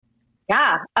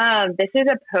Yeah, this is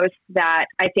a post that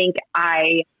I think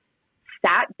I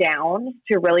sat down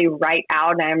to really write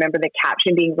out. And I remember the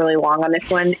caption being really long on this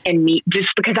one, and me,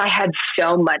 just because I had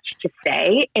so much to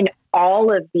say. And all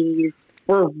of these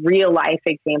were real life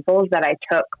examples that I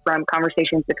took from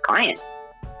conversations with clients.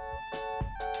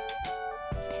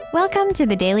 Welcome to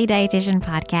the Daily Dietitian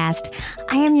Podcast.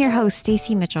 I am your host,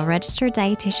 Stacey Mitchell, registered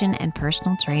dietitian and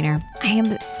personal trainer. I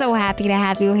am so happy to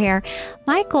have you here.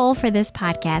 My goal for this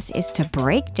podcast is to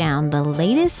break down the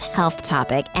latest health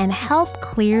topic and help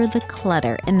clear the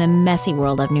clutter in the messy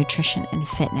world of nutrition and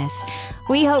fitness.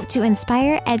 We hope to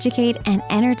inspire, educate, and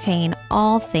entertain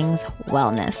all things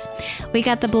wellness. We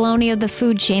got the baloney of the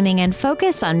food shaming and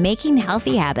focus on making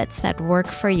healthy habits that work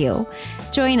for you.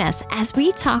 Join us as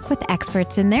we talk with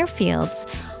experts in their fields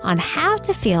on how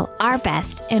to feel our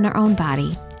best in our own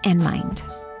body and mind.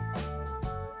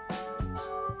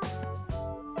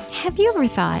 Have you ever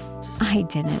thought, I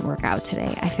didn't work out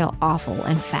today, I feel awful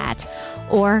and fat,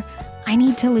 or I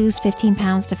need to lose 15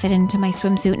 pounds to fit into my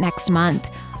swimsuit next month,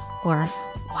 or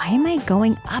why am I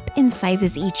going up in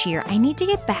sizes each year? I need to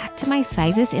get back to my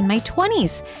sizes in my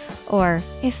 20s, or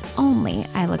if only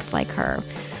I looked like her.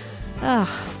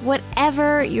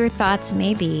 Whatever your thoughts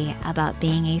may be about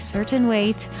being a certain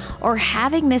weight or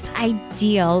having this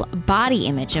ideal body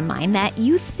image in mind that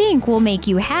you think will make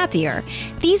you happier,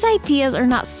 these ideas are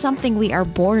not something we are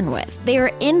born with. They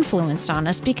are influenced on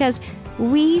us because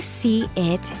we see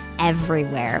it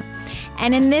everywhere.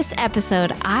 And in this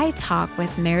episode, I talk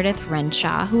with Meredith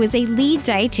Renshaw, who is a lead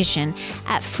dietitian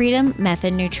at Freedom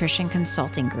Method Nutrition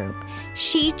Consulting Group.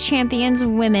 She champions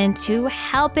women to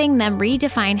helping them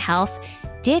redefine health,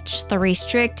 ditch the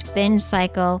restrict binge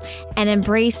cycle, and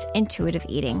embrace intuitive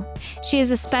eating. She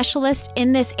is a specialist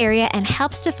in this area and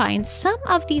helps define some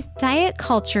of these diet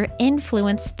culture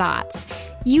influenced thoughts.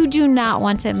 You do not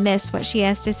want to miss what she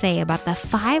has to say about the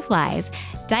 5 lies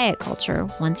diet culture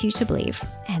wants you to believe,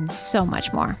 and so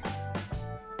much more.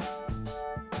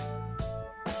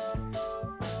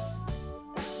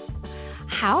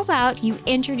 How about you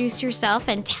introduce yourself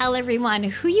and tell everyone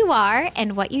who you are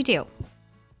and what you do?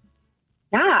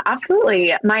 Yeah,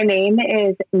 absolutely. My name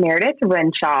is Meredith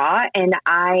Renshaw, and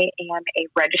I am a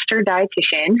registered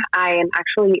dietitian. I am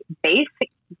actually based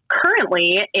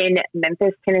currently in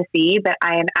Memphis, Tennessee, but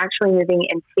I am actually moving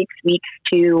in 6 weeks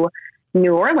to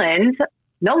New Orleans,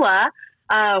 NOLA,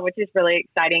 which is really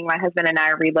exciting. My husband and I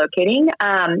are relocating.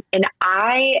 And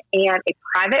I am a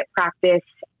private practice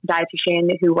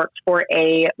dietitian who works for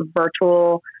a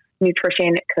virtual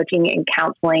nutrition coaching and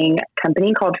counseling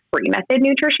company called Free Method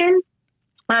Nutrition.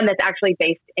 That's actually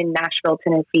based in Nashville,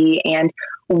 Tennessee. And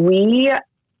we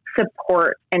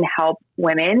support and help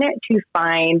women to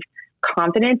find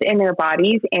confidence in their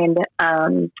bodies and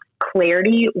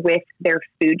clarity with their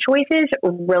food choices,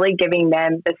 really giving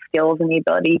them the skills and the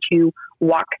ability to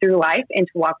walk through life and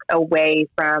to walk away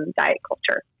from diet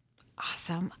culture.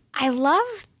 Awesome. I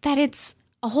love that it's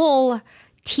a whole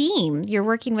team. You're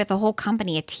working with a whole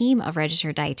company, a team of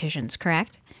registered dietitians,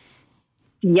 correct?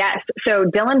 Yes. So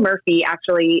Dylan Murphy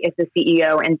actually is the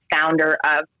CEO and founder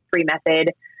of Free Method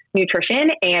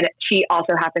Nutrition, and she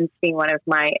also happens to be one of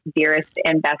my dearest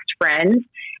and best friends.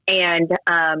 And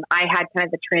I had kind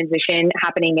of a transition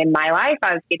happening in my life.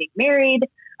 I was getting married,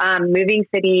 moving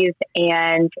cities,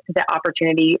 and the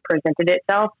opportunity presented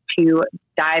itself to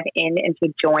dive in and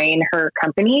to join her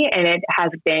company. And it has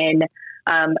been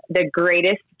the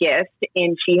greatest gift.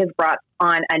 And she has brought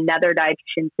on another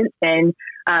dietitian since then,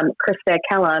 Krista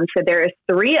Kellum. So there is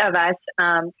 3 of us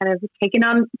kind of taking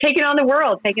on the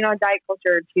world, taking on diet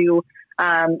culture to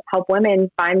help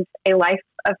women find a life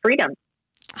of freedom.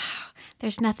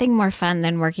 There's nothing more fun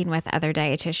than working with other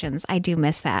dietitians. I do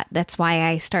miss that. That's why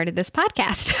I started this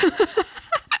podcast.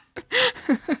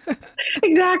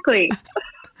 Exactly.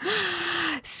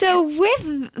 So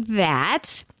with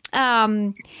that,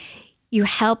 you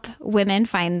help women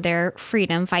find their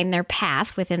freedom, find their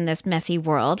path within this messy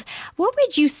world. What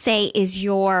would you say is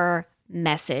your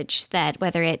message, that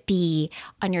whether it be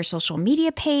on your social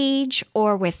media page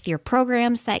or with your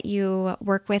programs that you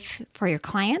work with for your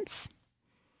clients?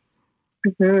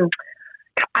 Mm-hmm.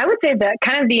 I would say that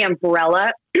kind of the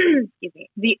umbrella,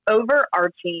 the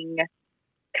overarching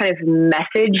kind of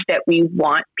message that we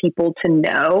want people to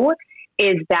know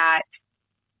is that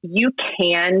you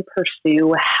can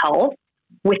pursue health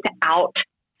without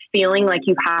feeling like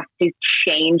you have to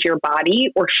change your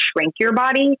body or shrink your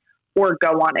body or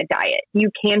go on a diet.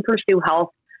 You can pursue health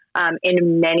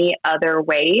in many other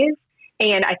ways.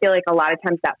 And I feel like a lot of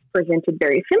times that's presented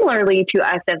very similarly to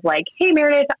us as like, hey,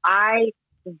 Meredith, I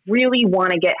really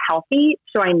want to get healthy,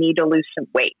 so I need to lose some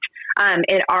weight. And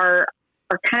our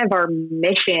kind of our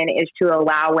mission is to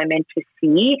allow women to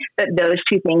see that those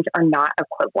two things are not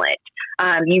equivalent.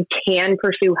 You can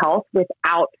pursue health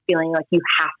without feeling like you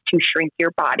have to shrink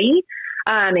your body.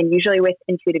 And usually with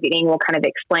intuitive eating, we'll kind of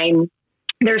explain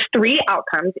there's 3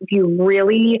 outcomes. If you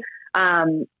really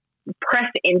press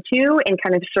into and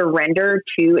kind of surrender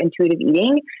to intuitive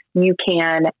eating, you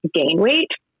can gain weight,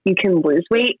 you can lose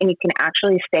weight, and you can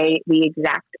actually stay the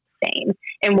exact same.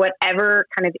 And whatever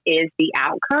kind of is the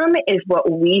outcome is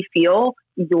what we feel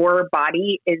your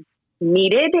body is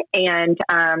needed and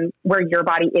where your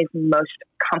body is most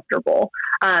comfortable.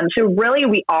 So really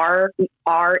we are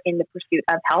in the pursuit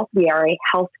of health. We are a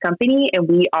health company and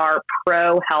we are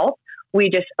pro health. We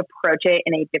just approach it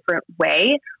in a different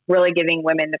way, really giving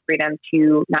women the freedom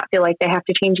to not feel like they have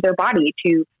to change their body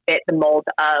to fit the mold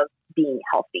of being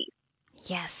healthy.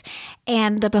 Yes.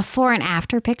 And the before and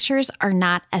after pictures are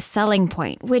not a selling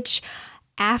point, which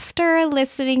after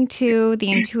listening to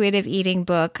the intuitive eating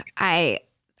book, I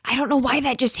don't know why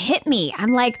that just hit me.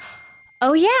 I'm like,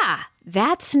 oh yeah,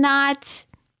 that's not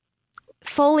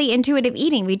fully intuitive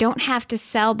eating. We don't have to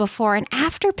sell before and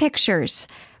after pictures,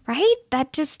 right?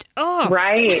 That just,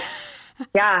 Right.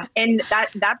 Yeah. And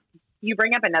that you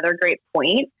bring up another great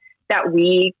point that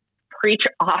we preach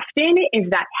often is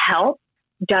that health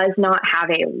does not have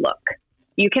a look.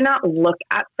 You cannot look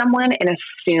at someone and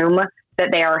assume that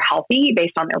they are healthy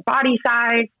based on their body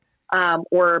size,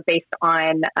 or based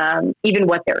on even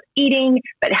what they're eating.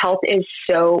 But health is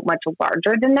so much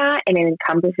larger than that, and it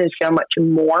encompasses so much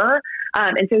more.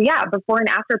 And so, yeah, before and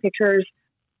after pictures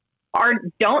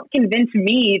don't convince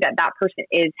me that that person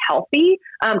is healthy,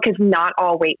 because not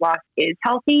all weight loss is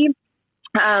healthy.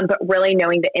 But really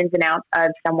knowing the ins and outs of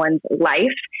someone's life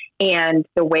and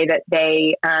the way that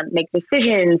they make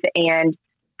decisions and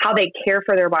how they care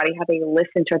for their body, how they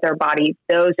listen to their body,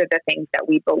 those are the things that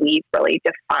we believe really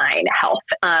define health.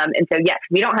 And so, yes,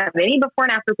 we don't have any before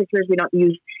and after pictures. We don't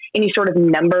use any sort of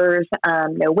numbers,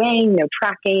 no weighing, no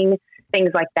tracking, things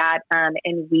like that. And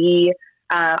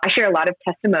I share a lot of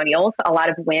testimonials, a lot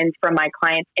of wins from my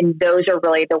clients, and those are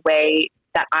really the way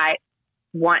that I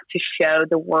want to show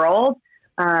the world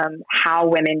how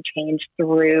women change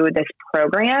through this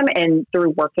program and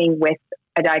through working with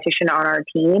a dietitian on our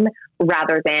team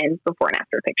rather than before and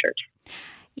after pictures.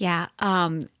 Yeah.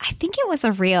 I think it was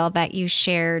a reel that you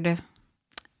shared.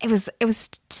 It was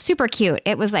super cute.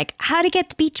 It was like how to get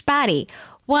the beach body.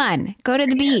 1, go to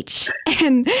the beach.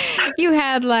 And you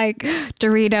had like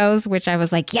Doritos, which I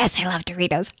was like, yes, I love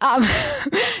Doritos.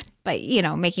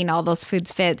 But making all those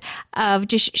foods fit, of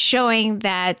just showing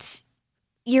that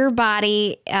your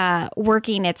body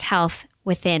working its health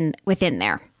within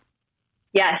there.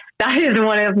 Yes, that is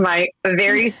one of my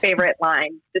very favorite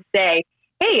lines to say,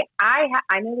 hey, I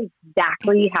know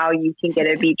exactly how you can get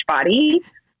a beach body.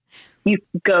 You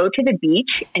go to the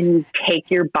beach and you take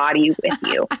your body with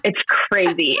you. It's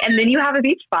crazy. And then you have a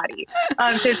beach body.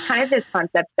 So it's kind of this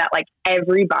concept that like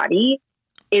everybody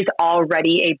is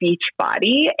already a beach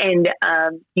body, and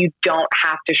you don't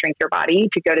have to shrink your body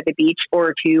to go to the beach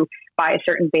or to buy a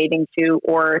certain bathing suit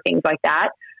or things like that.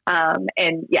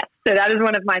 And yes, so that is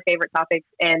one of my favorite topics.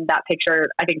 And that picture,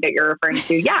 I think that you're referring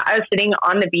to. Yeah, I was sitting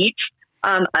on the beach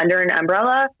under an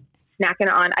umbrella,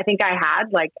 snacking on, I think I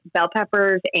had like bell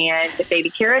peppers and baby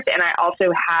carrots. And I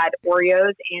also had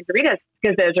Oreos and Doritos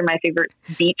because those are my favorite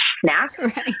beach snacks.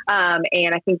 Right.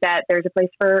 And I think that there's a place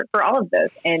for all of those,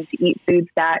 and to eat foods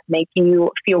that make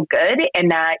you feel good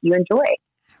and that you enjoy.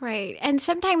 Right. And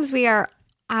sometimes we are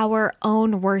our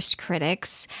own worst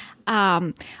critics,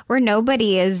 where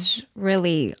nobody is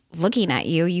really looking at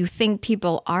you. You think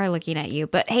people are looking at you,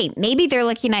 but hey, maybe they're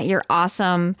looking at your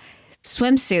awesome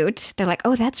swimsuit. They're like,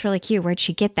 oh, that's really cute. Where'd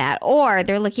she get that? Or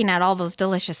they're looking at all those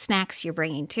delicious snacks you're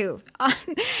bringing too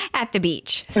at the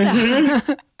beach. So, yeah.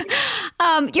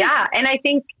 And I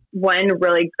think one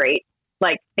really great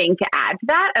thing to add to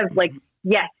that of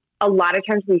yes, a lot of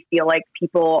times we feel like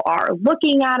people are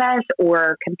looking at us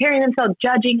or comparing themselves,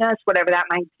 judging us, whatever that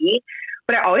might be.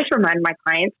 But I always remind my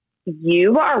clients,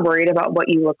 you are worried about what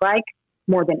you look like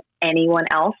more than anyone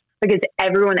else, because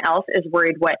everyone else is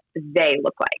worried what they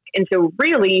look like. And so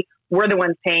really, we're the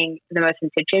ones paying the most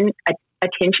attention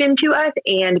to us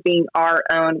and being our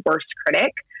own worst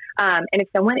critic. And if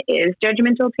someone is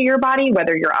judgmental to your body,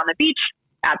 whether you're on the beach,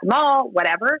 at the mall,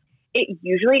 whatever, it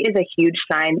usually is a huge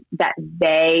sign that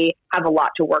they have a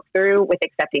lot to work through with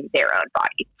accepting their own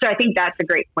body. So I think that's a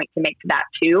great point to make to that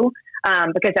too,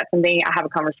 because that's something I have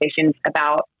conversations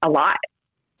about a lot.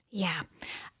 Yeah.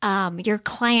 Your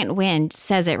client Win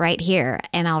says it right here,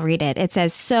 and I'll read it. It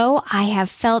says, "So I have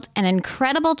felt an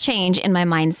incredible change in my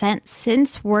mindset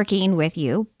since working with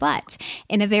you, but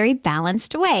in a very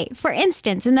balanced way. For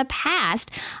instance, in the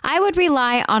past, I would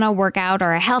rely on a workout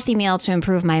or a healthy meal to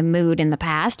improve my mood in the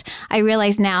past. I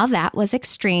realize now that was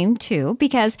extreme too,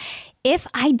 because if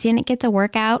I didn't get the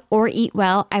workout or eat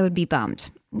well, I would be bummed."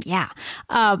 Yeah.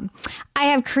 I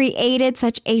have created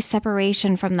such a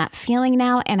separation from that feeling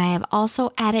now, and I have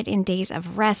also added in days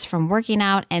of rest from working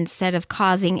out instead of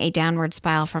causing a downward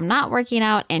spiral from not working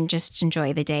out, and just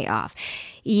enjoy the day off.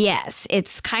 Yes,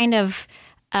 it's kind of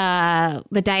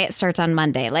the diet starts on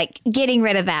Monday, like getting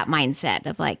rid of that mindset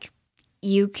of like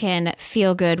you can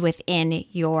feel good within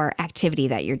your activity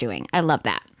that you're doing. I love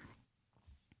that.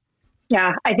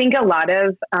 Yeah, I think a lot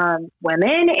of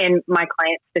women, and my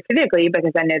clients specifically,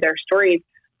 because I know their stories,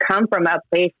 come from a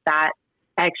place that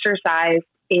exercise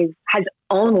has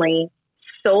only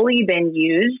solely been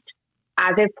used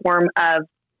as a form of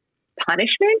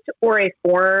punishment, or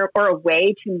a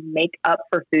way to make up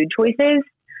for food choices,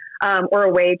 or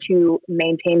a way to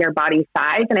maintain their body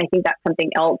size. And I think that's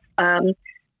something else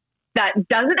that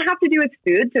doesn't have to do with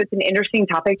food. So it's an interesting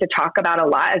topic to talk about a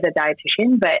lot as a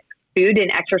dietitian, but food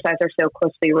and exercise are so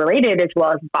closely related, as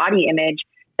well as body image,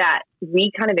 that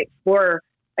we kind of explore,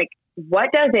 like,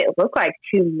 what does it look like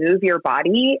to move your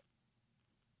body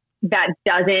if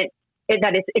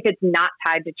it's not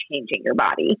tied to changing your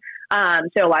body.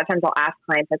 So a lot of times I'll ask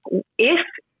clients, like,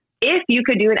 if you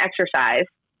could do an exercise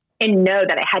and know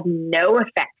that it had no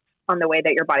effect on the way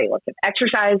that your body looked, if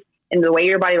exercise and the way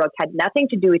your body looked had nothing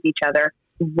to do with each other,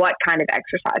 what kind of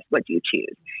exercise would you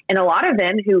choose? And a lot of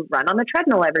them who run on the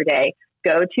treadmill every day,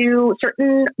 go to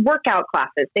certain workout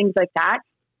classes, things like that,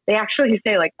 they actually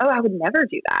say like, oh, I would never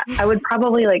do that. I would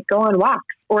probably like go on walks,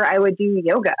 or I would do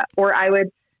yoga, or I would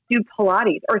do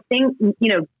Pilates, or things,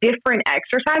 different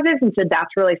exercises. And so that's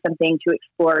really something to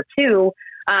explore too.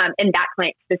 And that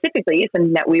client specifically is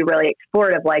something that we really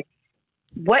explored, of like,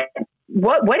 what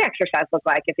exercise look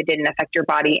like if it didn't affect your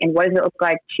body, and what does it look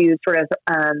like to sort of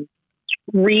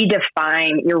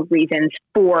redefine your reasons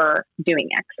for doing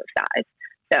exercise.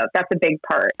 So that's a big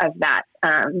part of that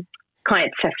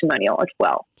client's testimonial as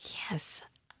well. Yes.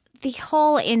 The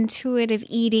whole intuitive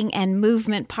eating and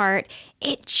movement part,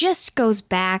 it just goes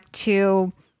back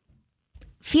to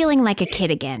feeling like a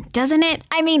kid again, doesn't it?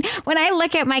 I mean, when I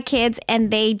look at my kids and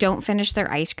they don't finish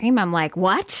their ice cream, I'm like,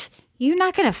 what? You're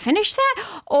not going to finish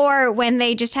that? Or when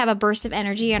they just have a burst of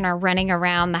energy and are running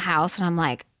around the house, and I'm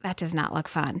like, that does not look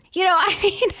fun.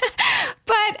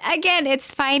 But again, it's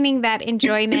finding that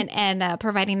enjoyment and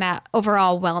providing that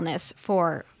overall wellness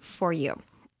for you.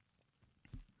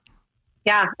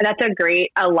 Yeah, that's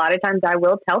a lot of times I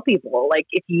will tell people, like,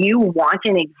 if you want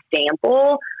an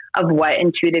example of what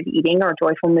intuitive eating or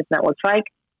joyful movement looks like,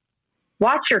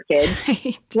 watch your kids,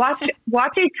 right.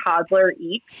 watch a toddler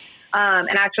eat.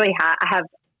 And actually I have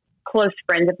close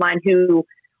friends of mine who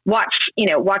watch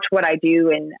what I do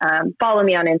and follow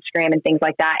me on Instagram and things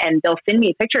like that. And they'll send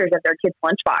me pictures of their kids'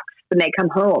 lunchbox when they come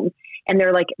home. And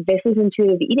they're like, this is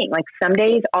intuitive eating. Like, some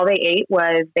days all they ate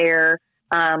was their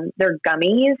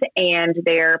gummies and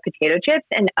their potato chips.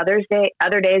 And other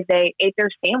days they ate their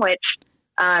sandwich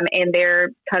and their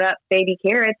cut up baby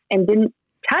carrots and didn't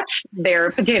touch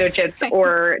their potato chips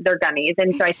or their gummies.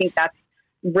 And so I think that's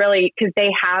really because they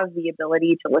have the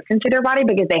ability to listen to their body,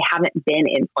 because they haven't been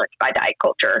influenced by diet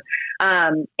culture.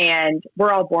 And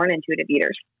we're all born intuitive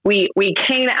eaters. We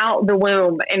came out the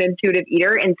womb an intuitive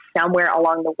eater, and somewhere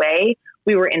along the way,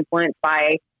 we were influenced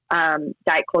by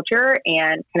diet culture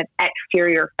and kind of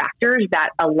exterior factors that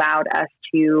allowed us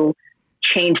to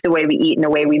change the way we eat and the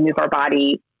way we move our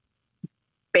body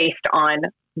based on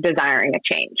desiring a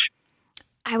change.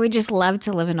 I would just love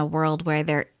to live in a world where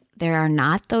there are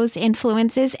not those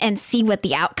influences and see what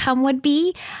the outcome would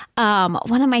be.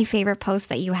 One of my favorite posts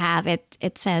that you have,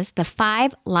 it says, "The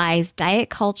 5 lies diet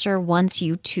culture wants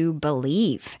you to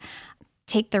believe."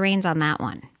 Take the reins on that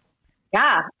one.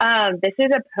 Yeah. This is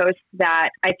a post that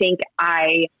I think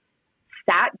I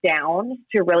sat down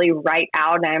to really write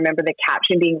out. And I remember the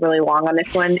caption being really long on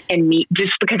this one, and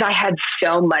just because I had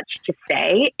so much to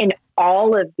say, and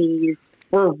all of these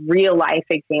were real life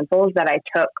examples that I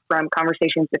took from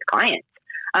conversations with clients.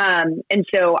 And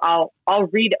so I'll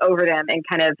read over them and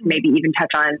kind of maybe even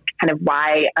touch on kind of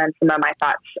why some of my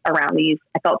thoughts around these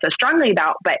I felt so strongly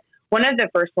about. But one of the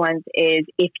first ones is,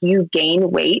 if you gain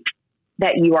weight,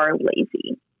 that you are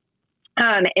lazy.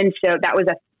 And so that was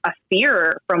a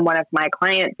fear from one of my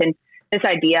clients. And this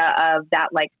idea of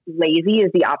that, like, lazy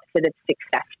is the opposite of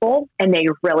successful, and they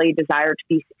really desire to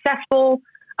be successful.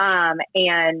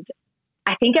 And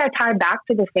I think I tie back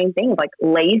to the same thing. Like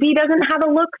lazy doesn't have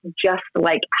a look, just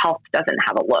like health doesn't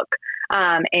have a look.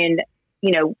 And,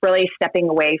 really stepping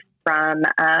away from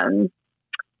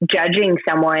judging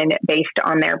someone based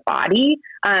on their body.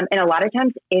 And a lot of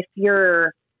times if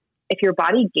your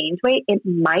body gains weight, it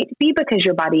might be because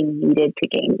your body needed to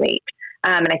gain weight.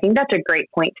 And I think that's a great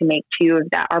point to make too,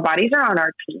 that our bodies are on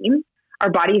our team. Our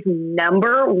body's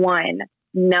number one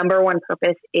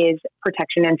purpose is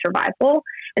protection and survival.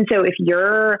 And so if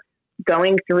you're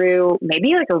going through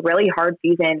maybe like a really hard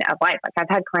season of life, like I've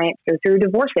had clients go through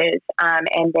divorces,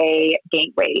 and they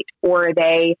gain weight, or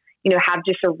they, have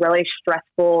just a really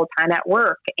stressful time at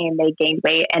work and they gain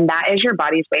weight, and that is your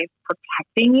body's way of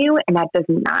protecting you. And that does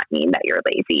not mean that you're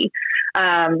lazy.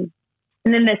 And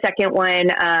then the second one,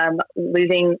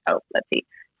 losing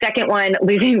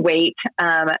weight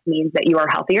means that you are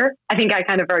healthier. I think I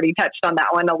kind of already touched on that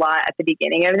one a lot at the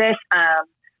beginning of this.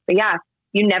 But yeah,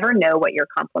 you never know what you're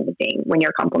complimenting when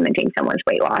you're complimenting someone's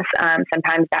weight loss.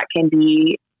 Sometimes that can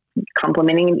be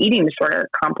complimenting an eating disorder,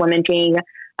 complimenting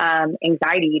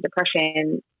anxiety,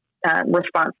 depression,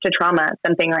 response to trauma,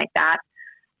 something like that.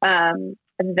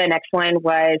 The next one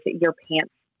was your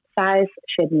pants size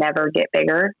should never get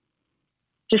bigger.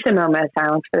 Just a moment of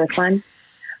silence for this one,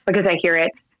 because I hear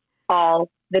it all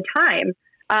the time.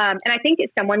 And I think if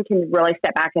someone can really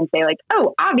step back and say like,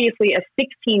 oh, obviously a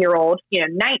 16-year-old,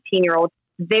 19-year-old,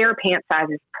 their pant size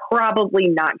is probably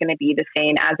not going to be the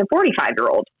same as a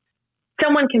 45-year-old.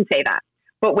 Someone can say that.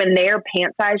 But when their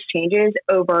pant size changes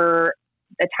over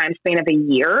the time span of a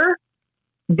year,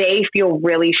 they feel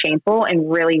really shameful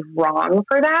and really wrong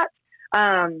for that.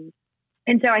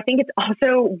 And so I think it's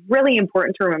also really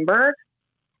important to remember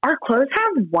our clothes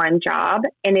have one job,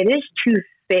 and it is to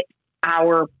fit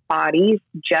our bodies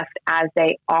just as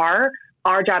they are.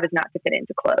 Our job is not to fit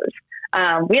into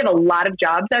clothes. We have a lot of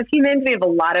jobs as humans. We have a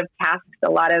lot of tasks, a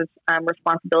lot of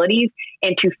responsibilities,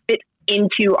 and to fit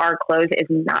into our clothes is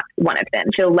not one of them.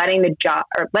 So letting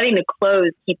the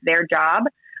clothes keep their job.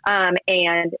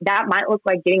 And that might look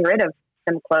like getting rid of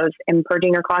some clothes and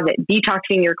purging your closet,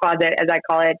 detoxing your closet, as I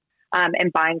call it,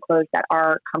 and buying clothes that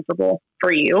are comfortable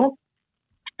for you.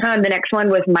 The next one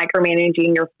was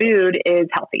micromanaging your food is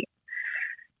healthy.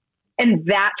 And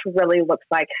that really looks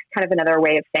like kind of another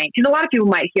way of saying, because a lot of people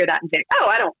might hear that and think, oh,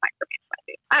 I don't micromanage my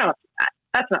food. I don't do that.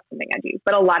 That's not something I do.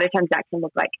 But a lot of times that can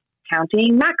look like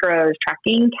counting macros,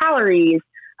 tracking calories,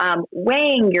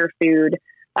 weighing your food.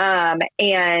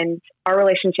 And our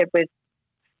relationship with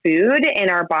food and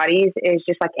our bodies is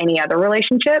just like any other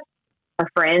relationship. Our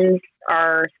friends,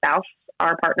 our spouse,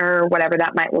 our partner, whatever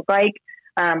that might look like,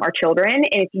 our children.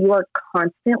 And if you are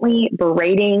constantly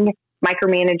berating,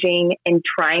 micromanaging, and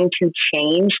trying to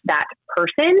change that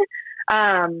person,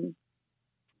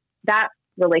 that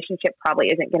relationship probably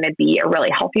isn't going to be a really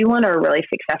healthy one or a really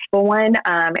successful one.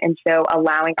 And so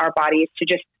allowing our bodies to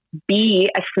just be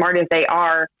as smart as they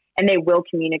are, and they will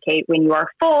communicate when you are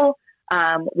full,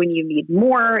 when you need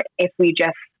more, if we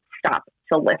just stop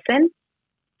to listen.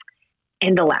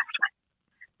 And the last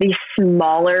one, the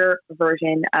smaller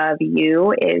version of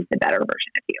you is the better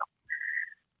version of you,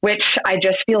 which I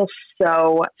just feel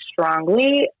so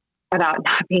strongly about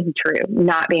not being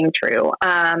true.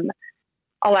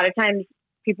 A lot of times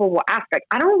people will ask, like,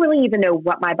 I don't really even know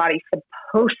what my body's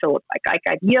supposed to look like. Like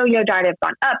I've yo-yo diet, I've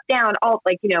gone up, down, all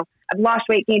I've lost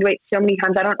weight, gained weight so many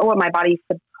times. I don't know what my body's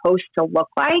supposed to look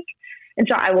like. And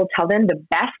so I will tell them the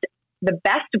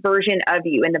best version of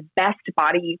you and the best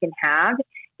body you can have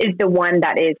is the one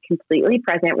that is completely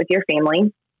present with your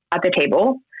family at the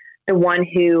table, the one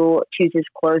who chooses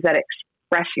clothes that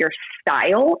express your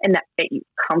style and that fit you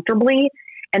comfortably,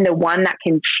 and the one that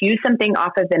can choose something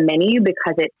off of the menu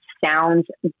because it sounds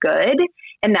good,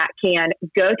 and that can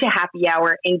go to happy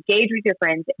hour, engage with your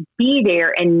friends, be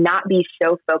there, and not be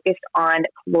so focused on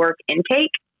caloric intake.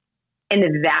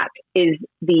 And that's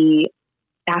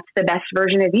the best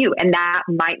version of you. And that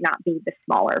might not be the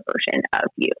smaller version of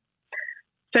you.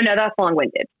 So no, that's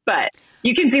long-winded, but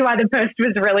you can see why the post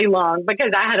was really long,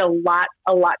 because I had a lot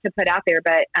to put out there.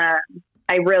 But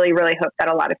I really, really hope that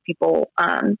a lot of people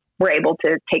were able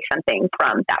to take something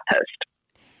from that post.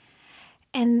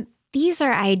 And these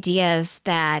are ideas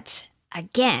that,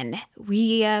 again,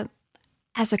 we,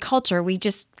 as a culture, we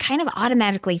just kind of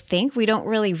automatically think. We don't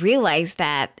really realize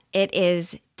that it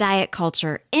is diet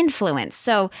culture influence.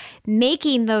 So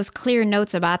making those clear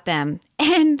notes about them,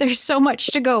 and there's so much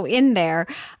to go in there,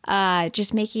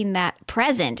 just making that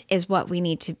present is what we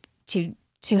need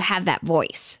to have that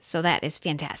voice. So that is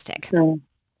fantastic. Mm.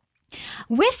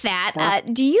 With that,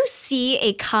 do you see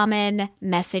a common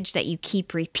message that you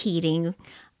keep repeating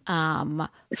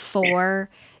for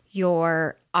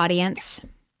your audience?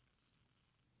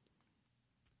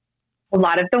 A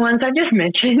lot of the ones I just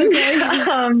mentioned. Okay.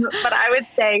 But I would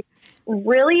say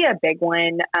really a big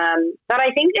one that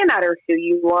I think no matter who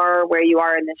you are, where you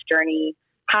are in this journey,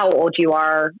 how old you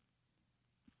are,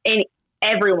 and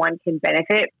everyone can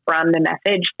benefit from the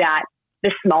message that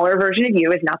the smaller version of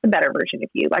you is not the better version of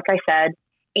you, like I said,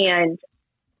 and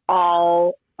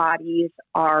all bodies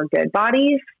are good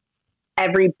bodies.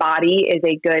 Every body is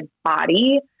a good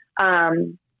body.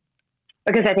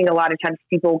 Because I think a lot of times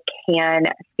people can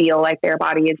feel like their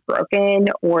body is broken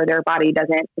or their body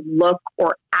doesn't look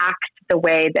or act the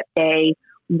way that they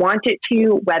want it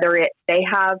to, whether it's they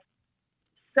have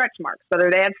stretch marks, whether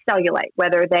they have cellulite,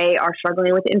 whether they are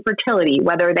struggling with infertility,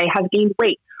 whether they have gained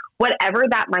weight, whatever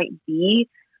that might be.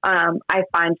 I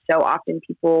find so often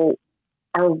people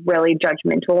are really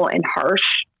judgmental and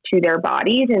harsh to their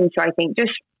bodies. And so I think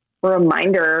just a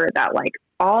reminder that like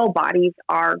all bodies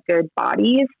are good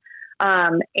bodies.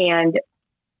 And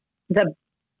the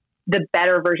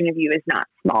better version of you is not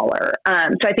smaller.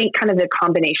 So I think kind of the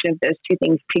combination of those two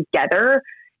things together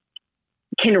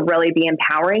can really be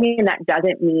empowering. And that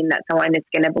doesn't mean that someone is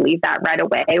going to believe that right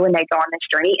away when they go on this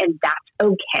journey. And that's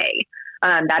okay.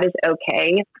 That is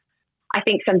okay. I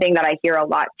think something that I hear a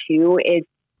lot too is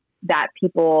that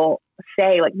people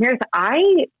say like, Meredith,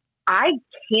 I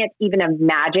can't even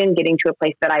imagine getting to a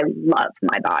place that I love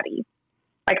my body.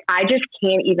 Like, I just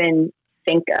can't even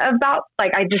think about,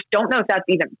 like, I just don't know if that's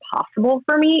even possible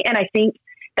for me. And I think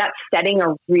that's setting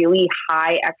a really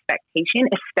high expectation,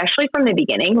 especially from the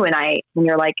beginning when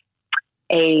you're like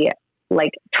a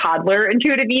toddler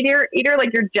intuitive eater, like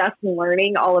you're just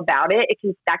learning all about it.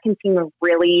 That can seem a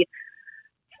really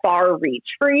far reach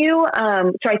for you.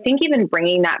 So I think even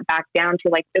bringing that back down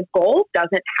to like the goal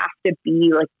doesn't have to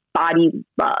be like body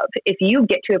love. If you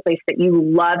get to a place that you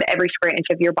love every square inch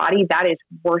of your body, that is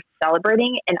worth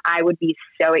celebrating. And I would be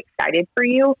so excited for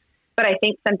you. But I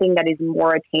think something that is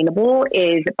more attainable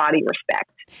is body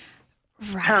respect.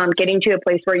 Right. Getting to a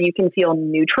place where you can feel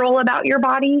neutral about your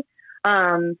body,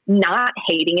 not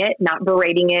hating it, not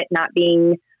berating it, not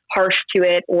being harsh to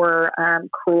it or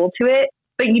cruel to it.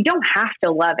 But you don't have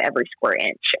to love every square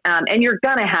inch. And you're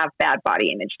going to have bad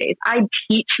body image days. I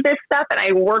teach this stuff and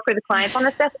I work with clients on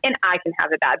this stuff, and I can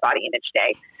have a bad body image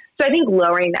day. So I think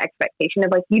lowering the expectation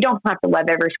of like, you don't have to love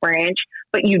every square inch,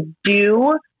 but you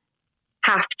do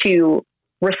have to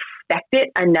respect it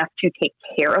enough to take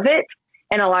care of it.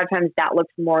 And a lot of times that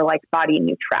looks more like body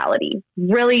neutrality,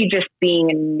 really just being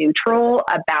neutral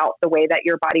about the way that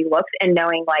your body looks and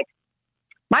knowing like,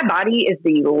 my body is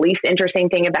the least interesting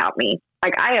thing about me.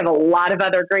 Like, I have a lot of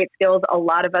other great skills, a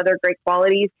lot of other great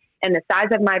qualities, and the size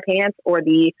of my pants or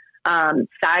the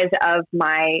size of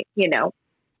my,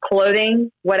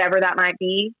 clothing, whatever that might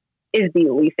be, is the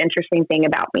least interesting thing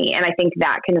about me. And I think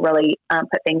that can really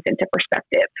put things into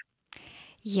perspective.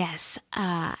 Yes.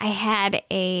 I had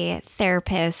a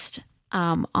therapist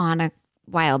on a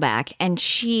while back, and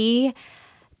she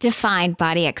defined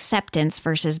body acceptance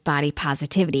versus body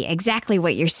positivity. Exactly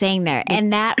what you're saying there.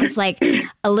 And that was like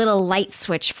a little light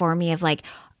switch for me of like,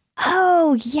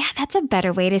 oh yeah, that's a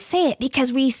better way to say it,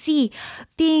 because we see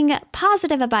being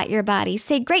positive about your body,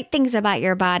 say great things about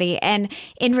your body. And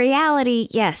in reality,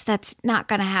 yes, that's not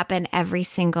going to happen every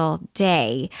single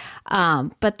day.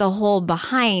 But the whole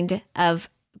behind of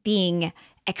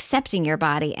accepting your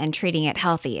body and treating it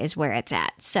healthy is where it's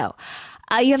at. So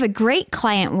you have a great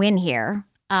client win here.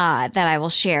 That I will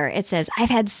share. It says, I've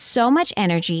had so much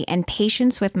energy and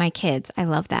patience with my kids. I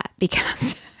love that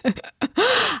because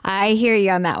I hear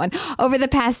you on that one. Over the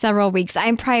past several weeks,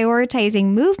 I'm prioritizing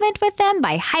movement with them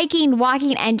by hiking,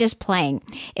 walking, and just playing.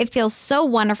 It feels so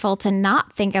wonderful to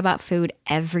not think about food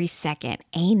every second.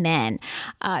 Amen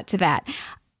to that.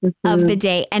 Of the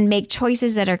day, and make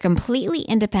choices that are completely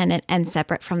independent and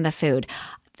separate from the food.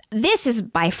 This is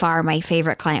by far my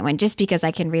favorite client win, just because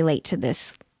I can relate to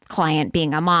this client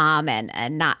being a mom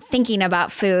and not thinking about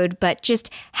food, but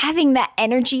just having that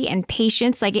energy and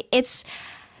patience. Like, it's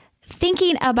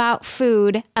thinking about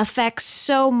food affects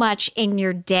so much in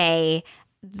your day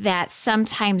that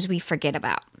sometimes we forget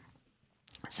about.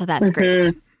 So that's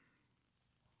great.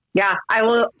 Yeah, I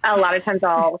will. A lot of times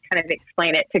I'll kind of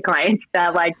explain it to clients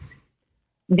that like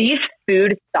these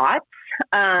food thoughts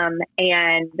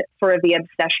and sort of the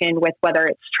obsession with whether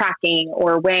it's tracking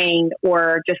or weighing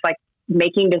or just like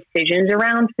making decisions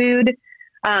around food,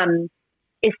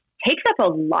 it takes up a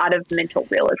lot of mental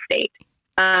real estate.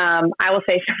 I will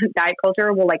say some diet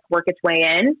culture will like work its way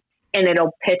in and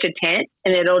it'll pitch a tent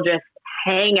and it'll just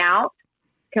hang out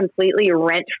completely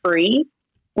rent free,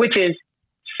 which is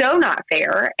so not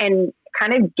fair and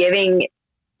kind of giving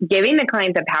giving the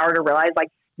client the power to realize like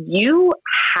you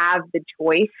have the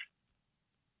choice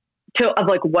of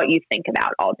like what you think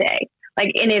about all day.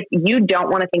 Like, and if you don't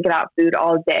want to think about food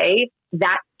all day,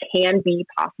 that can be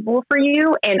possible for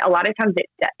you. And a lot of times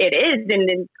it is. And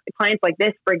then clients like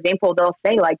this, for example, they'll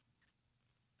say like,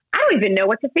 I don't even know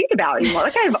what to think about anymore.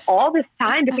 Like I have all this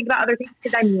time to think about other things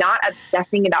because I'm not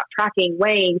obsessing about tracking,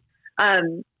 weighing,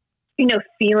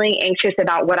 feeling anxious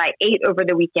about what I ate over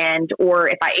the weekend, or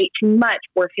if I ate too much,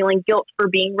 or feeling guilt for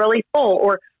being really full,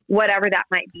 or whatever that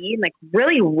might be. And like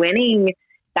really winning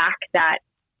back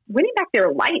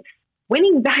their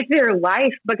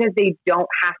life because they don't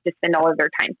have to spend all of their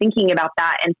time thinking about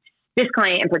that. And this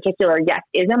client in particular, yes,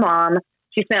 is a mom.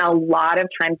 She spent a lot of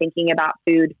time thinking about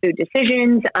food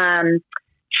decisions.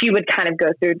 She would kind of go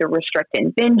through the restrict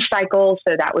and binge cycle.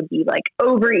 So that would be like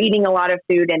overeating a lot of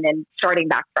food and then starting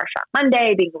back fresh on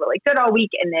Monday, being really good all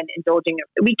week, and then indulging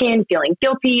over the weekend, feeling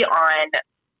guilty on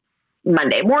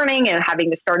Monday morning and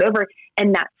having to start over.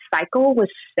 And that cycle was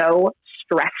so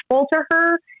stressful to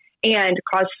her and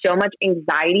caused so much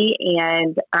anxiety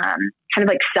and kind of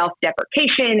like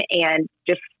self-deprecation and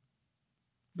just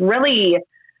really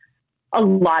a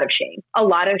lot of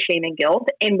shame and guilt.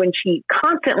 And when she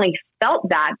constantly felt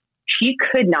that, she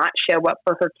could not show up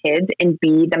for her kids and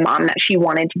be the mom that she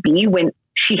wanted to be when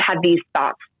she had these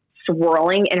thoughts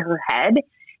swirling in her head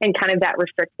and kind of that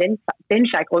restrict binge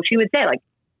cycle. She would say like,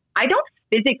 I don't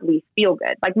physically feel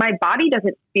good. Like my body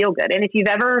doesn't feel good. And if you've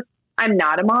ever, I'm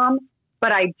not a mom,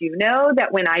 but I do know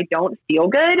that when I don't feel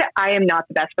good, I am not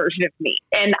the best version of me.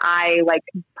 And I like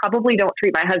probably don't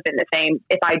treat my husband the same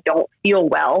if I don't feel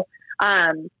well.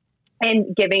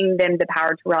 And giving them the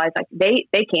power to realize like they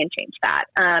can change that.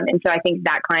 And so I think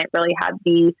that client really had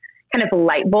the kind of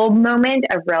light bulb moment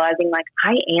of realizing like,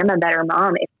 I am a better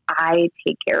mom if I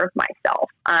take care of myself,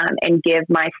 and give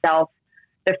myself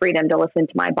the freedom to listen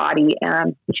to my body.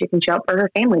 She can show up for her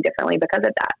family differently because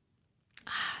of that.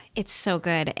 It's so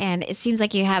good. And it seems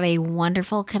like you have a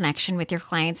wonderful connection with your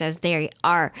clients as they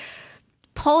are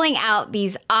pulling out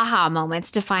these aha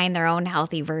moments to find their own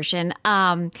healthy version.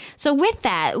 So with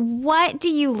that, what do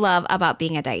you love about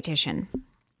being a dietitian?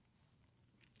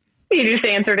 You just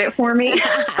answered it for me.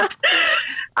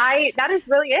 That is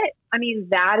really it. I mean,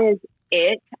 that is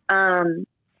it.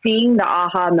 Seeing the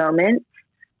aha moments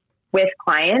with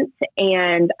clients.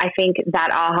 And I think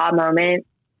that aha moment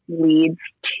leads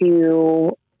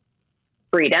to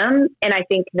freedom. And I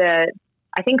think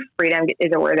freedom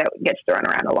is a word that gets thrown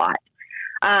around a lot.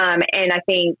 And I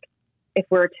think if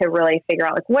we're to really figure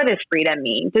out like, what does freedom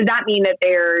mean? Does that mean that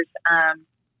there's,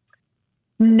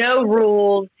 no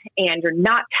rules and you're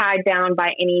not tied down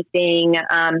by anything?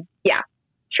 Yeah,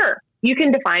 sure. You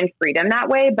can define freedom that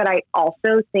way, but I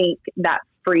also think that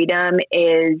freedom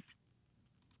is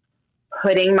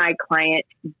putting my client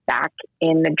back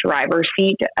in the driver's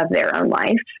seat of their own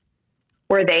life,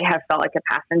 where they have felt like a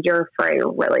passenger for a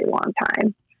really long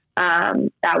time.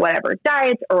 That whatever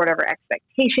diets or whatever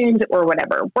expectations or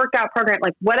whatever workout program,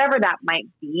 like whatever that might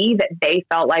be, that they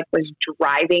felt like was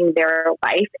driving their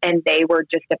life, and they were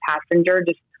just a passenger,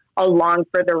 just along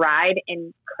for the ride,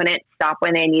 and couldn't stop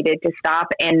when they needed to stop,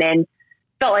 and then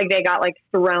felt like they got like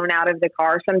thrown out of the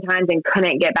car sometimes and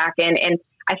couldn't get back in. And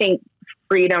I think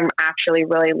freedom actually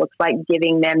really looks like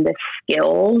giving them the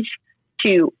skills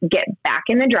to get back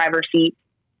in the driver's seat,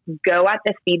 go at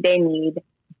the speed they need,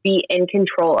 be in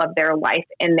control of their life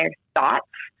and their thoughts.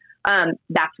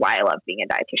 That's why I love being a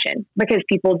dietitian, because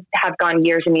people have gone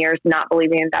years and years not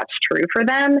believing that that's true for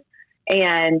them.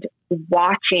 And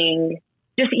watching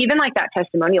just even like that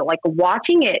testimonial, like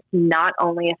watching it not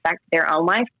only affect their own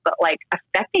life, but like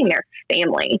affecting their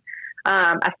family,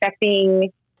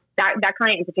 affecting that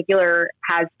client in particular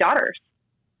has daughters,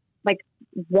 like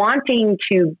wanting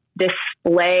to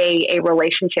display a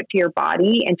relationship to your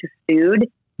body and to food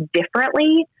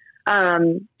differently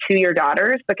to your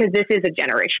daughters, because this is a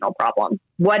generational problem.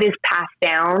 What is passed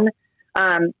down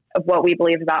of what we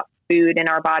believe about food in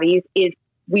our bodies is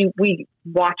we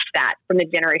watched that from the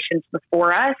generations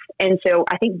before us. And so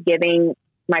I think giving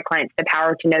my clients the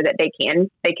power to know that they can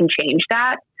change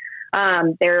that.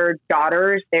 Their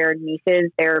daughters, their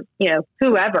nieces, their,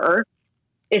 whoever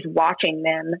is watching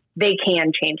them, they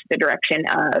can change the direction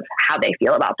of how they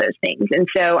feel about those things. And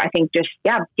so I think just,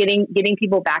 getting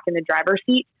people back in the driver's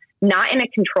seat, not in a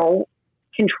control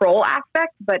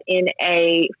aspect, but in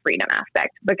a freedom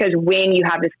aspect, because when you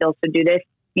have the skills to do this,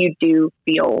 you do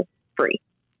feel free.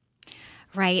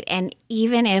 Right. And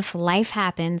even if life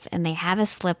happens and they have a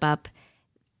slip up,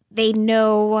 they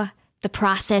know the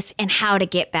process and how to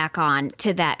get back on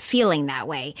to that feeling that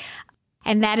way.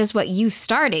 And that is what you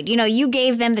started. You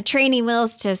gave them the training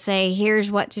wheels to say, here's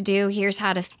what to do, here's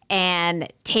how to,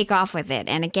 and take off with it.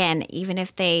 And again, even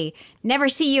if they never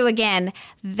see you again,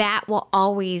 that will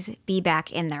always be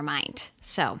back in their mind.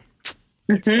 So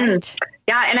it's great.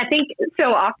 Yeah. And I think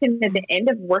so often at the end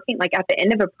of working, like at the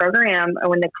end of a program,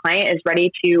 when the client is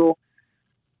ready to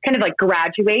kind of like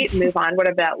graduate, move on,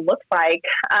 whatever that looks like,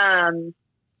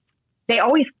 they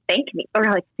always thank me.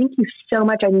 They're like, thank you so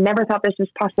much. I never thought this was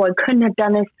possible. I couldn't have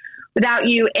done this without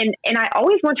you. And I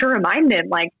always want to remind them,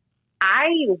 like, I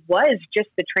was just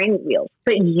the training wheels,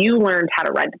 but you learned how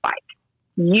to ride the bike.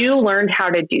 You learned how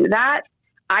to do that.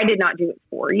 I did not do it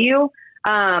for you.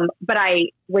 But I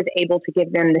was able to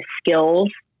give them the skills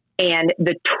and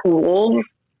the tools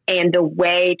and the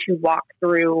way to walk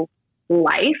through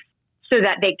life so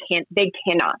that they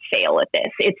cannot fail at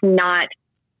this. It's not,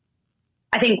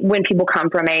 I think when people come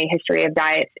from a history of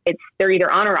diets, they're either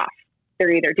on or off.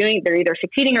 They're either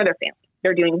succeeding or they're failing.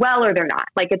 They're doing well or they're not.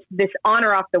 Like, it's this on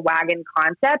or off the wagon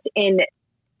concept. And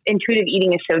intuitive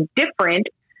eating is so different,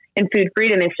 and food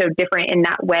freedom is so different in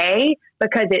that way,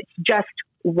 because it's just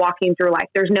walking through life.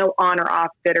 There's no on or off,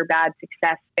 good or bad,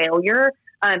 success, failure.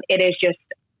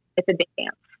 It's a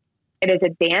dance. It is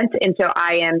a dance. And so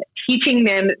I am teaching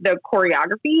them the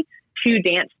choreography to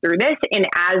dance through this. And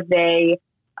as they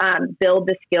build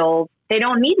the skills, they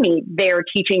don't need me. They're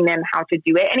teaching them how to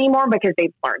do it anymore because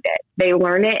they've learned it. They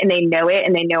learn it and they know it,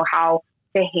 and they know how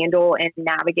to handle and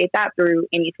navigate that through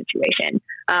any situation.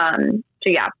 So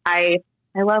yeah, I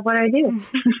love what I do.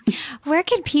 Where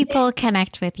can people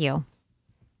connect with you?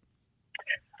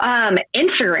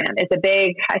 Instagram is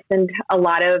I spend a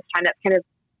lot of time. That's kind of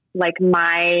like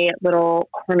my little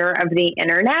corner of the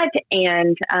internet,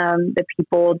 and the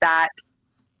people that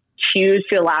choose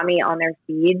to allow me on their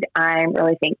feed, I'm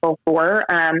really thankful for.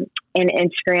 In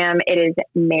Instagram, it is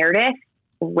Meredith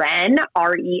Ren,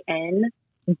 REN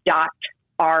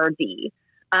 .RD.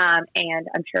 And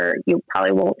I'm sure you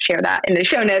probably will share that in the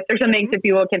show notes or something so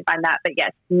people can find that. But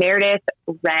yes, Meredith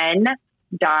Ren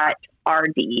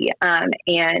 .RD.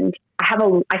 And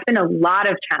I spend a lot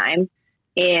of time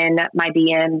in my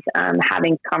DMs,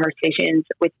 having conversations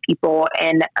with people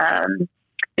and,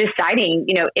 deciding,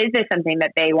 is this something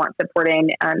that they want support in?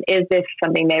 Is this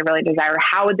something they really desire?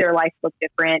 How would their life look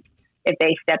different if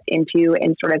they stepped into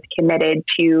and sort of committed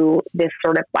to this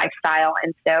sort of lifestyle?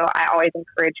 And so I always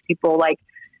encourage people, like,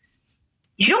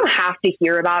 you don't have to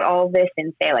hear about all of this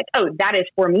and say, like, oh, that is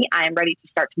for me. I am ready to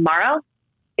start tomorrow.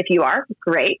 If you are,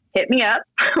 great, hit me up.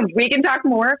 We can talk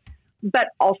more. But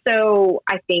also,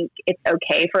 I think it's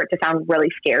okay for it to sound really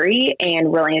scary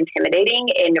and really intimidating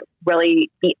and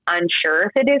really be unsure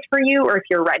if it is for you or if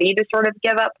you're ready to sort of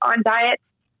give up on diet.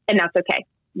 And that's okay.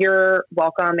 You're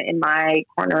welcome in my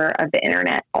corner of the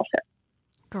internet also.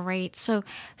 Great. So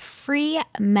Free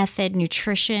Method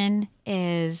Nutrition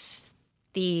is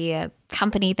the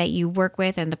company that you work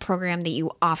with and the program that you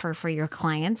offer for your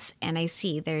clients. And I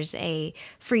see there's a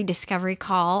free discovery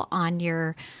call on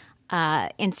your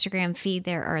Instagram feed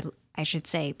there, or I should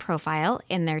say profile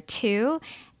in there too,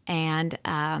 and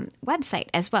website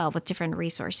as well with different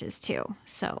resources too.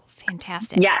 So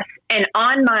fantastic. Yes. And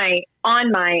on my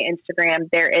Instagram,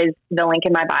 there is the link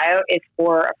in my bio is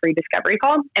for a free discovery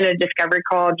call, and a discovery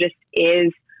call just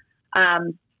is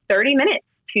 30 minutes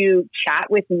to chat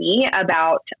with me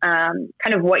about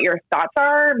kind of what your thoughts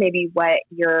are, maybe what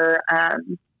your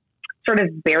sort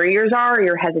of barriers are,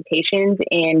 your hesitations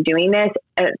in doing this,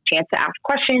 a chance to ask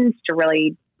questions, to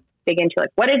really dig into,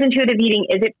 like, what is intuitive eating?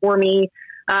 Is it for me?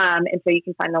 And so you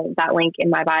can find that link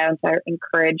in my bio. And so I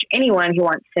encourage anyone who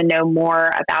wants to know more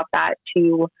about that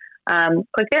to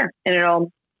click there, and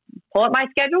it'll pull up my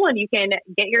schedule and you can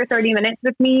get your 30 minutes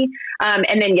with me.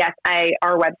 And then, yes,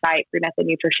 our website, Free Method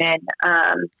Nutrition,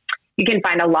 you can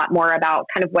find a lot more about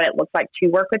kind of what it looks like to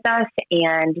work with us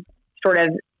and sort of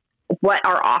what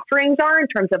our offerings are in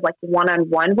terms of like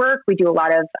one-on-one work. We do a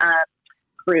lot of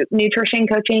group nutrition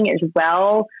coaching as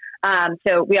well.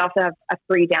 So we also have a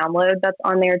free download that's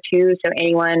on there too. So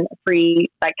anyone, free,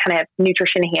 like, kind of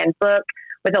nutrition handbook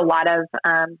with a lot of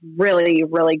really,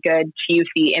 really good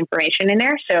juicy information in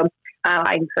there. So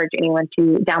I encourage anyone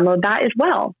to download that as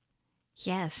well.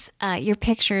 Yes. Your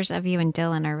pictures of you and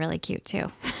Dylan are really cute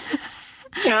too.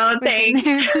 Oh, thanks.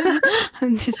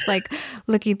 I'm just like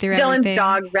looking through Dylan's everything.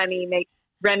 dog, Remy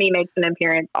makes an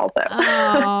appearance also.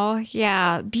 Oh,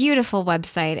 yeah. Beautiful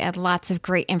website and lots of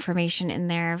great information in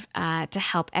there to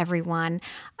help everyone.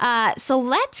 So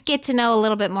let's get to know a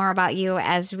little bit more about you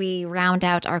as we round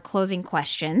out our closing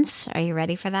questions. Are you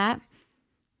ready for that?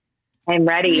 I'm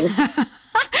ready.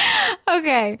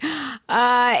 Okay.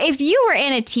 If you were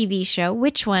in a TV show,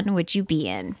 which one would you be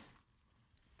in?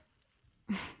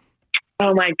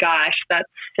 Oh my gosh, that's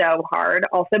so hard.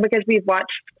 Also because we've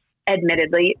watched,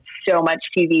 admittedly, so much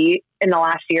TV in the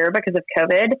last year because of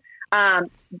COVID.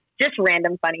 Just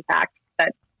random funny facts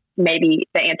that maybe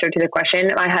the answer to the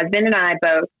question. My husband and I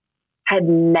both had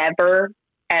never,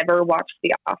 ever watched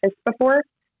The Office before.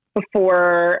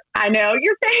 I know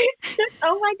your face.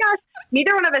 Oh my gosh.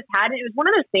 Neither one of us had. It was one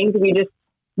of those things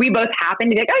we both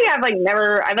happened to be like, oh yeah,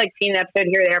 I've seen an episode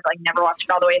here or there, but never watched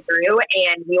it all the way through.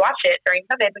 And we watched it during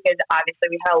COVID because obviously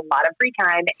we had a lot of free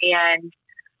time,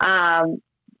 and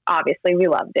obviously we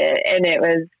loved it. And it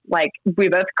was like, we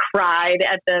both cried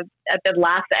at the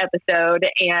last episode.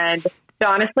 And so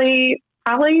honestly,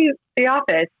 probably The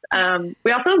Office.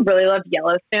 We also really loved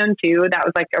Yellowstone too. That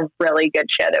was like a really good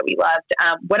show that we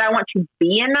loved. Would I want to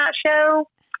be in that show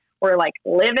or like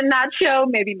live in that show?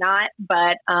 Maybe not,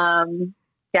 but,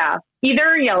 yeah,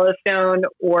 either Yellowstone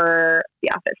or The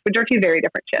Office, which are two very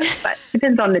different shows, but it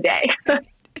depends on the day.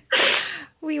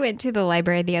 We went to the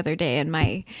library the other day and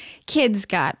my kids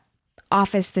got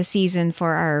Office this season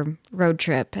for our road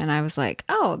trip. And I was like,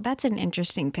 oh, that's an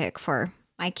interesting pick for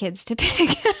my kids to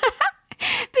pick.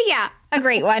 But yeah, a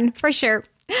great one for sure.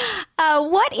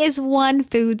 What is one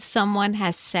food someone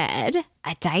has said,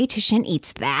 a dietitian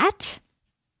eats that?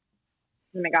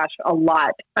 Oh my gosh, a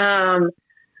lot.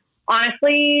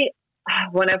 Honestly,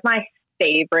 one of my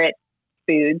favorite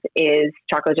foods is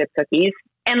chocolate chip cookies,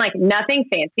 and like nothing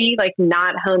fancy, like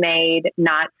not homemade,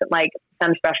 not like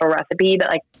some special recipe, but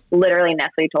like literally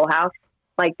Nestle Toll House,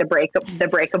 like the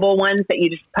breakable ones that you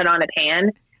just put on a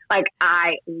pan. Like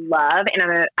I love,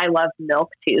 and I love milk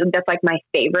too. That's like my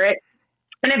favorite.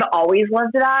 And I've always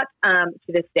loved that, to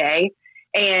this day.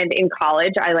 And in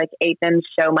college, I like ate them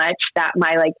so much that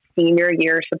my like senior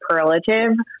year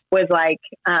superlative was like,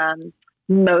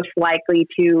 most likely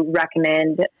to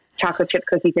recommend chocolate chip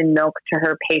cookies and milk to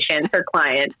her patients or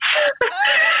clients.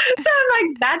 So I'm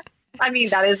like,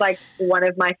 that is like one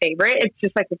of my favorite. It's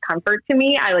just like a comfort to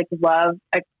me. I like love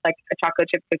a chocolate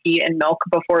chip cookie and milk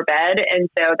before bed. And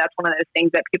so that's one of those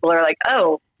things that people are like,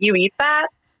 oh, you eat that?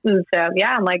 And so,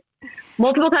 yeah, I'm like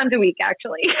multiple times a week,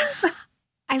 actually.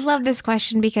 I love this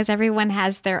question because everyone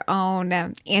has their own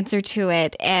answer to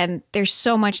it. And there's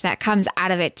so much that comes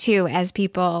out of it too, as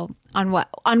people on what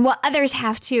others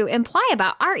have to imply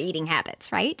about our eating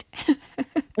habits, right?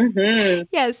 Mm-hmm.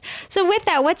 Yes. So with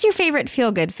that, what's your favorite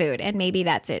feel-good food? And maybe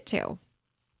that's it too.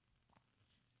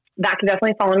 That could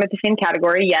definitely fall into the same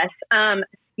category. Yes.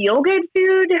 Feel-good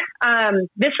food.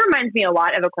 This reminds me a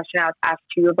lot of a question I was asked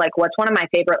too, of like, what's one of my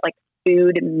favorite like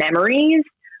food memories?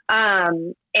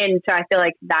 And so I feel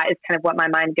like that is kind of what my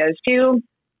mind goes to.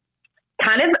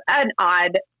 Kind of an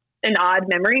odd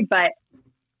memory, but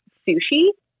sushi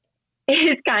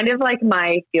is kind of like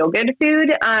my feel-good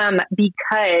food,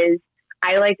 because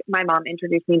my mom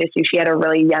introduced me to sushi at a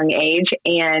really young age,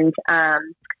 and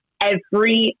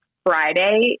every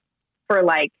Friday for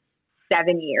like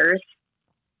 7 years,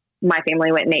 my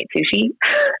family went and ate sushi.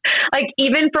 Like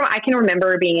I can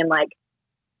remember being in like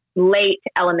late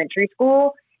elementary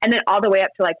school, and then all the way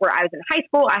up to like where I was in high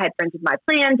school, I had friends with my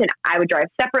plans, and I would drive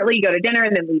separately, go to dinner,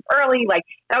 and then leave early. Like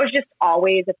that was just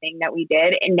always a thing that we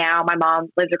did. And now my mom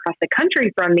lives across the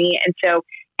country from me. And so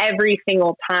every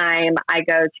single time I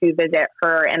go to visit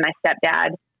her and my stepdad,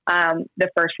 the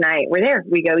first night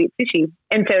we go eat sushi.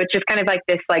 And so it's just kind of like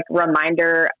this like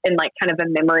reminder and like kind of a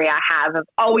memory I have of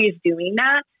always doing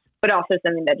that, but also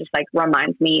something that just like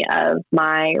reminds me of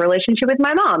my relationship with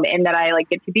my mom, and that I like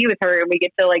get to be with her, and we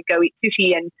get to like go eat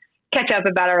sushi and catch up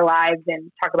about our lives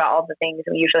and talk about all the things.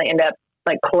 And we usually end up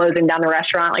like closing down the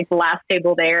restaurant, like the last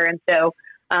table there. And so,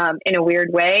 in a weird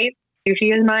way,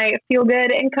 sushi is my feel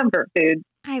good and comfort food.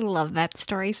 I love that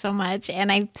story so much.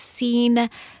 And I've seen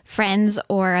friends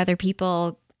or other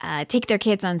people take their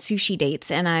kids on sushi dates.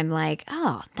 And I'm like,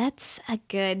 oh, that's a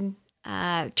good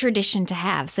tradition to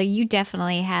have. So you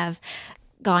definitely have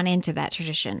gone into that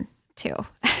tradition too.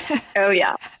 Oh,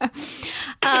 yeah.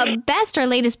 Best or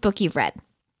latest book you've read?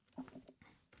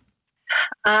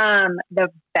 The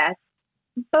best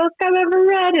book I've ever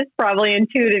read is probably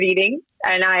Intuitive Eating,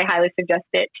 and I highly suggest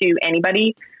it to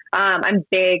anybody. I'm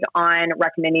big on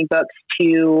recommending books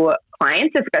to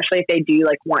clients, especially if they do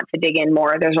like want to dig in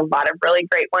more. There's a lot of really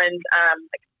great ones.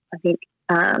 I think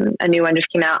a new one just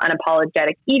came out,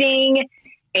 Unapologetic Eating,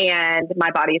 and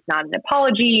My Body is Not an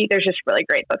Apology. There's just really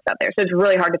great books out there. So it's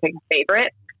really hard to pick a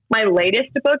favorite. My latest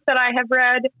book that I have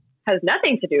read has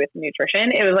nothing to do with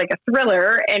nutrition. It was like a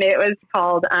thriller, and it was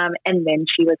called And Then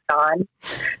She Was Gone.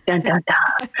 Dun, dun,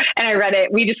 dun. And I read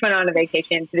it. We just went on a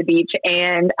vacation to the beach,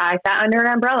 and I sat under an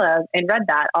umbrella and read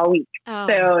that all week. Oh.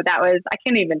 So that was, I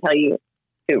can't even tell you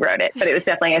who wrote it, but it was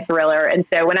definitely a thriller. And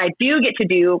so when I do get to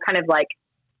do kind of like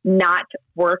not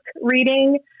work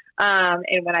reading, and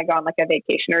when I go on like a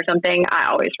vacation or something, I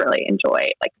always really enjoy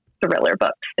like thriller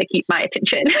books that keep my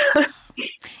attention.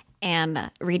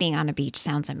 And reading on a beach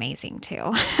sounds amazing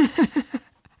too.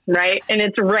 Right. And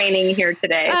it's raining here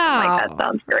today. So I'm like, that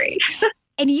sounds great.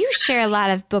 And you share a lot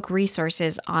of book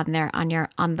resources on there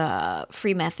on the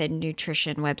Free Method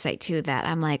Nutrition website too, that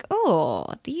I'm like, oh,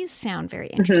 these sound very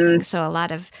interesting. Mm-hmm. So a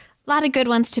lot of good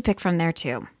ones to pick from there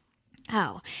too.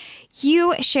 Oh,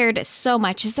 you shared so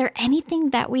much. Is there anything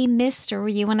that we missed or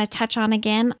you want to touch on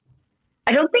again?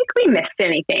 I don't think we missed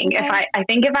anything. Okay. I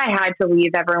think if I had to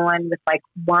leave everyone with like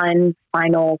one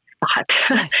final thought,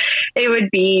 yes. It would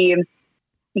be,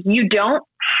 you don't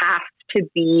have to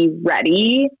be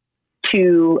ready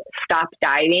to stop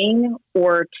dieting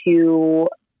or to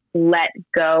let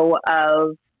go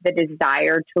of the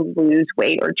desire to lose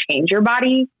weight or change your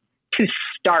body to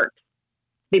start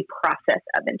the process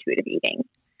of intuitive eating.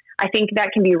 I think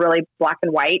that can be really black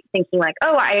and white, thinking like,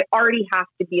 oh, I already have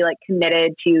to be like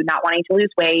committed to not wanting to lose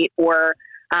weight or,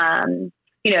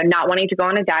 not wanting to go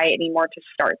on a diet anymore to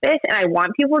start this. And I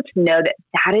want people to know that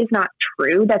that is not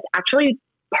true. That's actually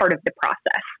part of the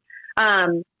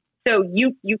process. So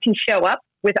you can show up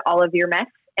with all of your mess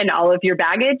and all of your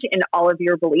baggage and all of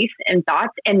your beliefs and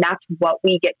thoughts. And that's what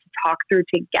we get to talk through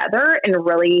together and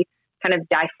really kind of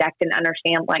dissect and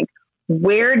understand, like,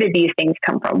 where did these things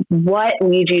come from? What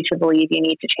leads you to believe you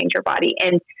need to change your body?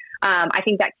 And I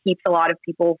think that keeps a lot of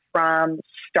people from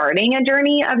starting a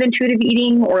journey of intuitive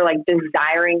eating or like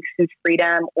desiring food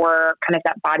freedom or kind of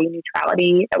that body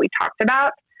neutrality that we talked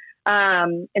about.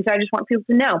 And so I just want people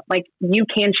to know, like, you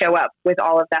can show up with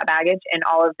all of that baggage and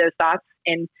all of those thoughts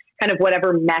and kind of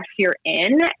whatever mess you're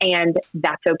in. And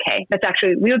that's okay. That's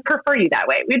actually, we would prefer you that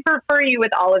way. We'd prefer you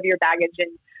with all of your baggage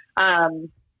and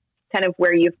kind of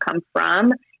where you've come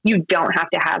from. You don't have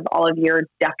to have all of your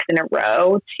ducks in a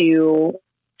row to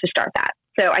start that.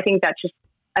 So I think that's just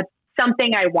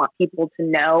something I want people to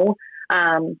know,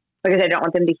 because I don't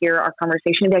want them to hear our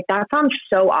conversation and be like, that sounds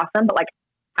so awesome, but like,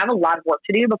 I have a lot of work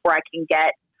to do before I can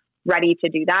get ready to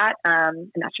do that.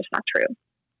 And that's just not true.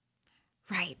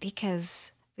 Right.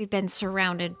 Because we've been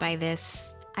surrounded by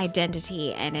this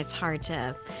identity and it's hard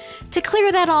to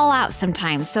clear that all out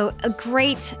sometimes. So a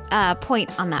great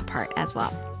point on that part as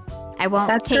well. I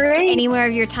won't take any more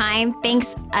of your time.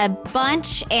 Thanks a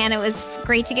bunch. And it was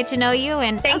great to get to know you.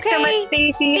 And thanks so much,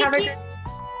 Stacey.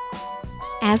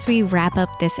 As we wrap up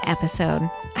this episode,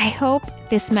 I hope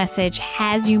this message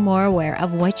has you more aware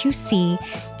of what you see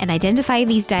and identify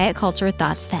these diet culture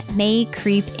thoughts that may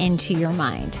creep into your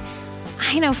mind.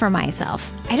 I know for myself,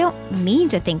 I don't mean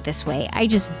to think this way, I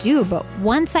just do, but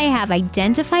once I have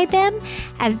identified them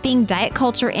as being diet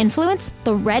culture influence,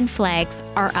 the red flags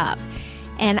are up.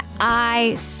 And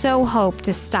I so hope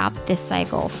to stop this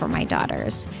cycle for my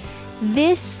daughters.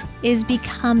 This is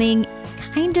becoming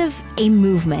kind of a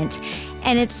movement,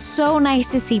 and it's so nice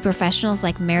to see professionals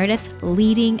like Meredith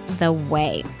leading the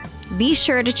way. Be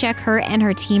sure to check her and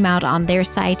her team out on their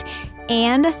site.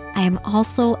 And I am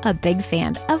also a big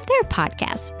fan of their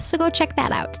podcast, so go check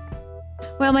that out.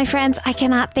 Well, my friends, I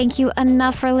cannot thank you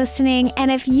enough for listening. And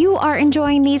if you are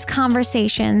enjoying these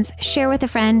conversations, share with a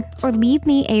friend or leave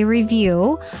me a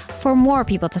review for more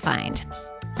people to find.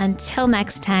 Until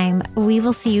next time, we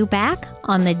will see you back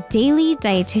on the Daily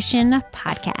Dietitian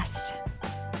Podcast.